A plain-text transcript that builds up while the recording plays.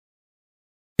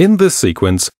In this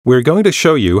sequence, we're going to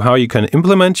show you how you can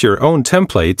implement your own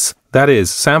templates, that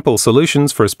is, sample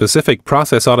solutions for specific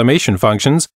process automation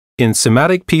functions, in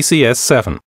SIMATIC PCS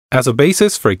 7 as a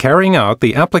basis for carrying out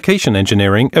the application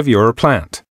engineering of your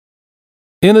plant.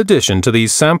 In addition to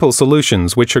these sample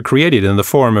solutions which are created in the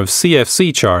form of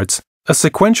CFC charts, a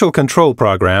sequential control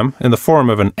program in the form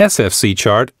of an SFC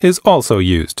chart is also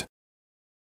used.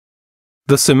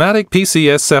 The SIMATIC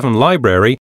PCS 7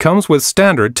 library comes with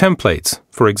standard templates,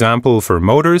 for example for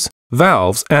motors,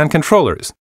 valves, and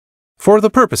controllers. For the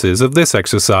purposes of this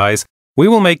exercise, we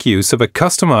will make use of a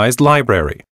customized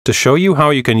library to show you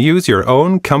how you can use your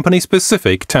own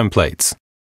company-specific templates.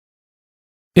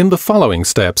 In the following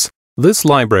steps, this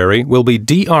library will be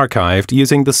de-archived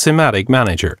using the SIMATIC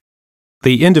Manager.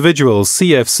 The individual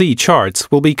CFC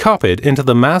charts will be copied into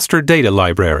the master data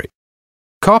library.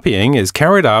 Copying is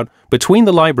carried out between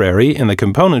the library in the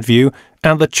component view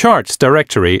and the charts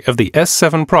directory of the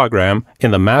S7 program in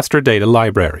the master data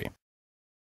library.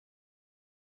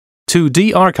 To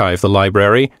de-archive the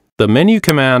library, the menu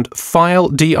command File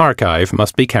De-archive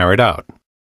must be carried out.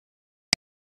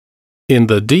 In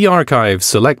the De-archive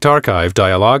Select Archive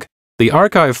dialog, the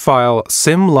archive file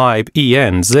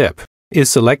simlib.en zip is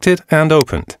selected and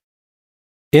opened.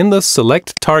 In the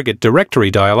Select Target Directory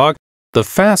dialog, the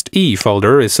FAST-E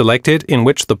folder is selected in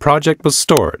which the project was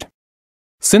stored.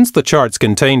 Since the charts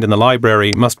contained in the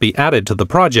library must be added to the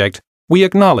project, we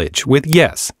acknowledge with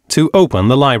Yes to open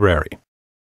the library.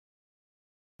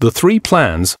 The three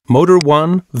plans, Motor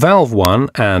 1, Valve 1,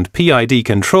 and PID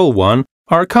Control 1,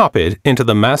 are copied into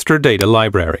the master data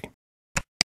library.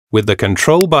 With the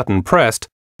Control button pressed,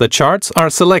 the charts are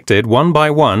selected one by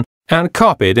one and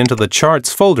copied into the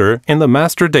Charts folder in the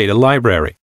master data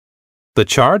library. The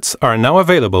charts are now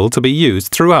available to be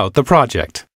used throughout the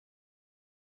project.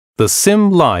 The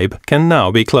SimLib can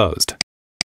now be closed.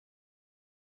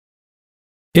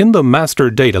 In the master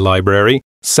data library,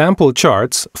 sample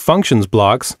charts, functions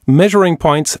blocks, measuring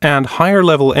points, and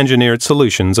higher-level engineered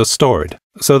solutions are stored,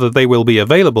 so that they will be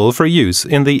available for use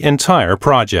in the entire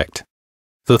project.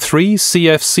 The three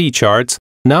CFC charts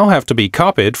now have to be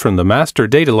copied from the master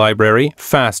data library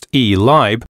FAST-E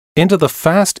lib into the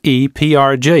FAST-E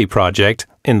PRJ project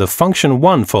in the Function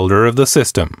 1 folder of the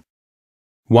system.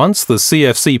 Once the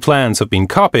CFC plans have been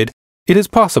copied, it is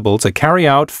possible to carry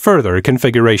out further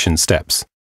configuration steps.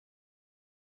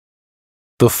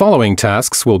 The following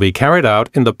tasks will be carried out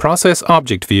in the Process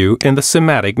Object view in the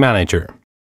SIMATIC Manager.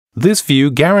 This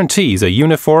view guarantees a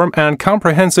uniform and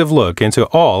comprehensive look into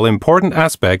all important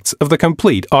aspects of the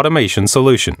complete automation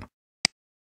solution.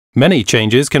 Many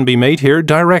changes can be made here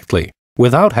directly,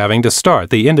 without having to start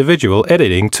the individual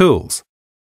editing tools.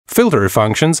 Filter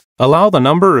functions allow the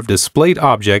number of displayed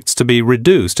objects to be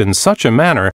reduced in such a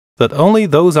manner that only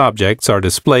those objects are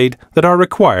displayed that are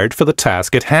required for the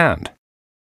task at hand.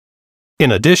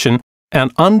 In addition,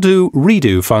 an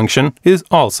undo-redo function is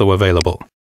also available.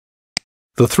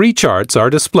 The three charts are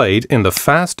displayed in the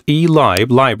FAST-E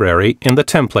lib library in the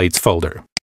Templates folder.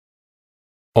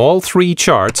 All three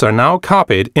charts are now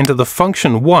copied into the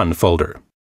Function 1 folder.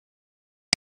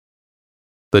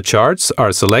 The charts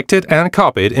are selected and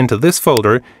copied into this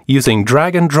folder using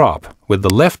drag and drop with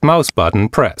the left mouse button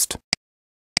pressed.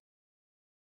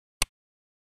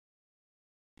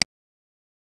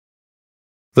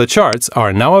 The charts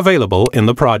are now available in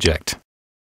the project.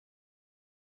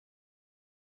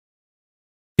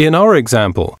 In our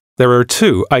example, there are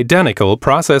two identical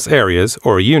process areas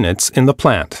or units in the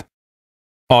plant.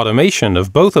 Automation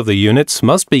of both of the units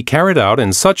must be carried out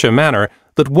in such a manner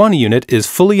that one unit is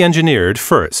fully engineered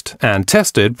first and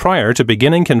tested prior to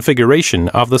beginning configuration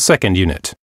of the second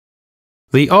unit.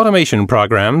 The automation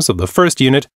programs of the first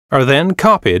unit are then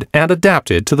copied and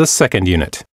adapted to the second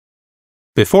unit.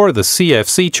 Before the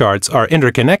CFC charts are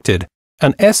interconnected,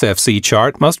 an SFC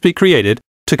chart must be created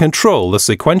to control the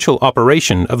sequential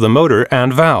operation of the motor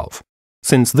and valve,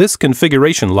 since this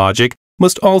configuration logic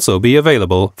must also be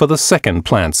available for the second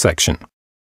plant section.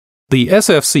 The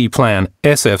SFC plan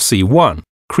SFC1,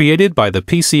 created by the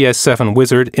PCS7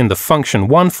 wizard in the Function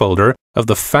 1 folder of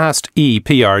the FAST-E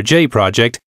PRJ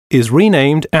project, is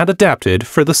renamed and adapted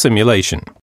for the simulation.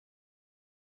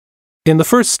 In the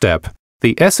first step,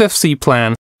 the SFC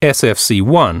plan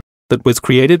SFC1 that was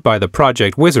created by the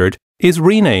project wizard is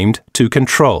renamed to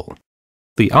Control.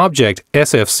 The object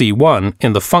SFC1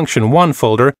 in the Function 1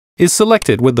 folder is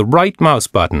selected with the right mouse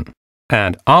button,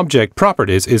 and Object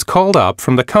Properties is called up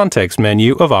from the context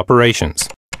menu of Operations.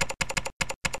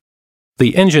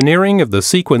 The engineering of the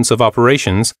sequence of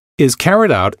operations is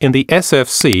carried out in the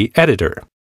SFC editor.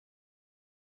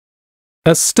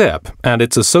 A step and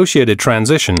its associated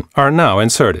transition are now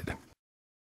inserted.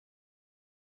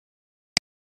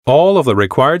 All of the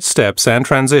required steps and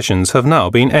transitions have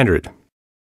now been entered.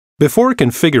 Before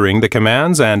configuring the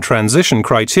commands and transition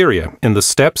criteria in the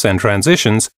steps and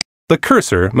transitions, the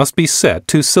cursor must be set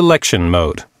to selection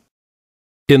mode.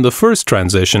 In the first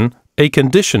transition, a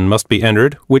condition must be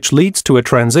entered which leads to a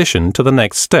transition to the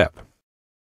next step.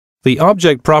 The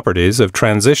object properties of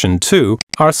transition 2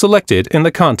 are selected in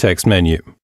the context menu.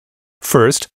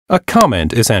 First, a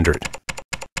comment is entered.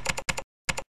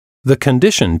 The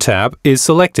Condition tab is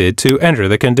selected to enter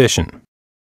the condition.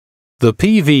 The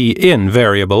PV-in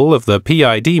variable of the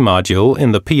PID module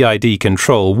in the PID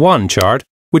Control 1 chart,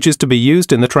 which is to be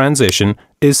used in the transition,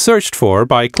 is searched for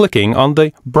by clicking on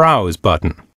the Browse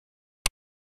button.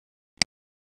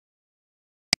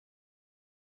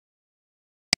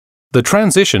 The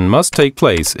transition must take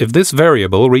place if this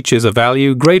variable reaches a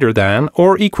value greater than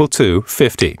or equal to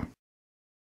 50.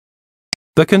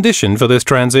 The condition for this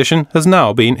transition has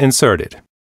now been inserted.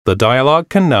 The dialog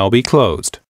can now be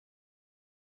closed.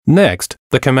 Next,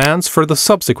 the commands for the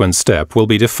subsequent step will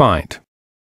be defined.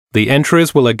 The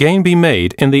entries will again be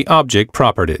made in the object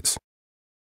properties.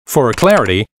 For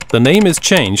clarity, the name is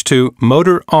changed to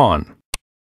Motor On.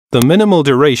 The minimal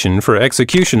duration for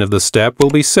execution of the step will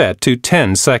be set to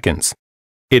 10 seconds.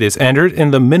 It is entered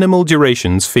in the Minimal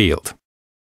Durations field.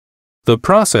 The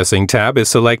Processing tab is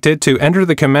selected to enter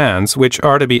the commands which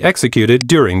are to be executed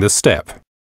during the step.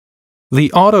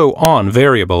 The Auto On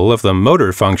variable of the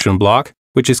motor function block,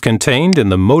 which is contained in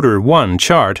the Motor 1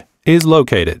 chart, is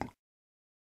located.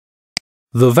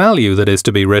 The value that is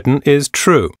to be written is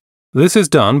true. This is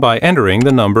done by entering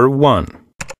the number 1.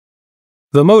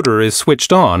 The motor is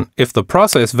switched on if the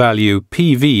process value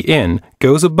PV-in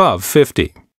goes above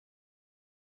 50.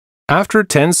 After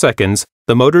 10 seconds,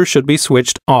 the motor should be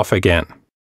switched off again.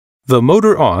 The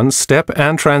Motor On step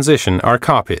and transition are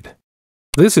copied.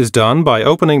 This is done by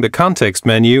opening the context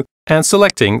menu and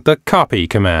selecting the Copy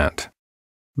command.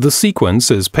 The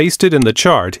sequence is pasted in the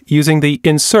chart using the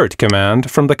Insert command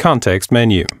from the context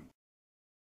menu.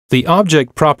 The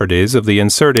object properties of the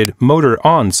inserted Motor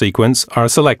On sequence are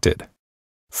selected.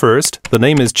 First, the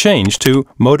name is changed to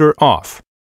Motor Off.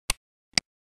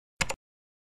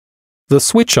 The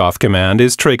Switch Off command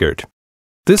is triggered.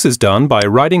 This is done by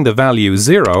writing the value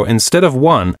 0 instead of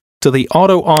 1 to the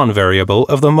Auto On variable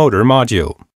of the motor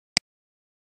module.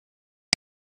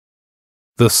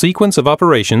 The sequence of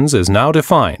operations is now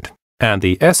defined, and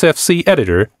the SFC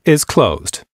editor is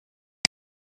closed.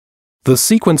 The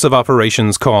sequence of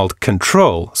operations called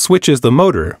Control switches the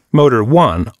motor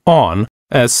 1, on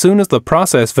as soon as the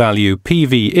process value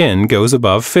PV-in goes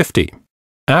above 50.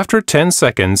 After 10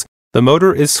 seconds, the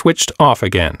motor is switched off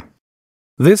again.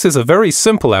 This is a very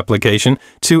simple application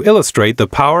to illustrate the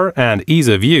power and ease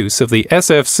of use of the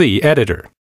SFC editor.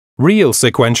 Real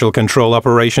sequential control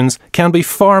operations can be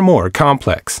far more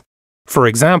complex. For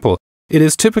example, it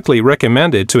is typically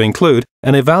recommended to include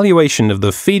an evaluation of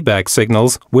the feedback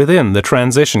signals within the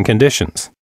transition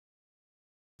conditions.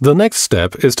 The next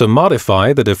step is to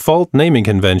modify the default naming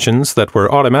conventions that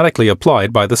were automatically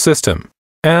applied by the system,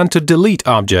 and to delete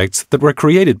objects that were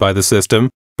created by the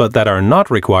system but that are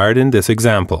not required in this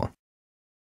example.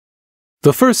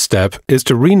 The first step is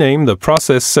to rename the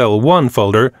Process Cell 1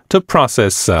 folder to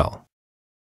Process Cell.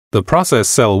 The Process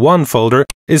Cell 1 folder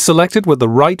is selected with the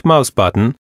right mouse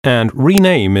button, and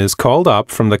Rename is called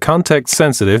up from the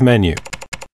context-sensitive menu.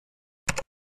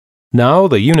 Now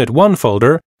the Unit 1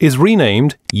 folder is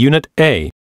renamed Unit A.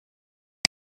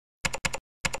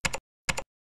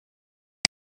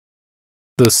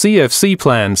 The CFC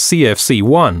plan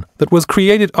CFC1 that was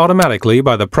created automatically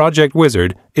by the project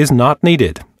wizard is not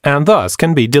needed and thus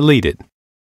can be deleted.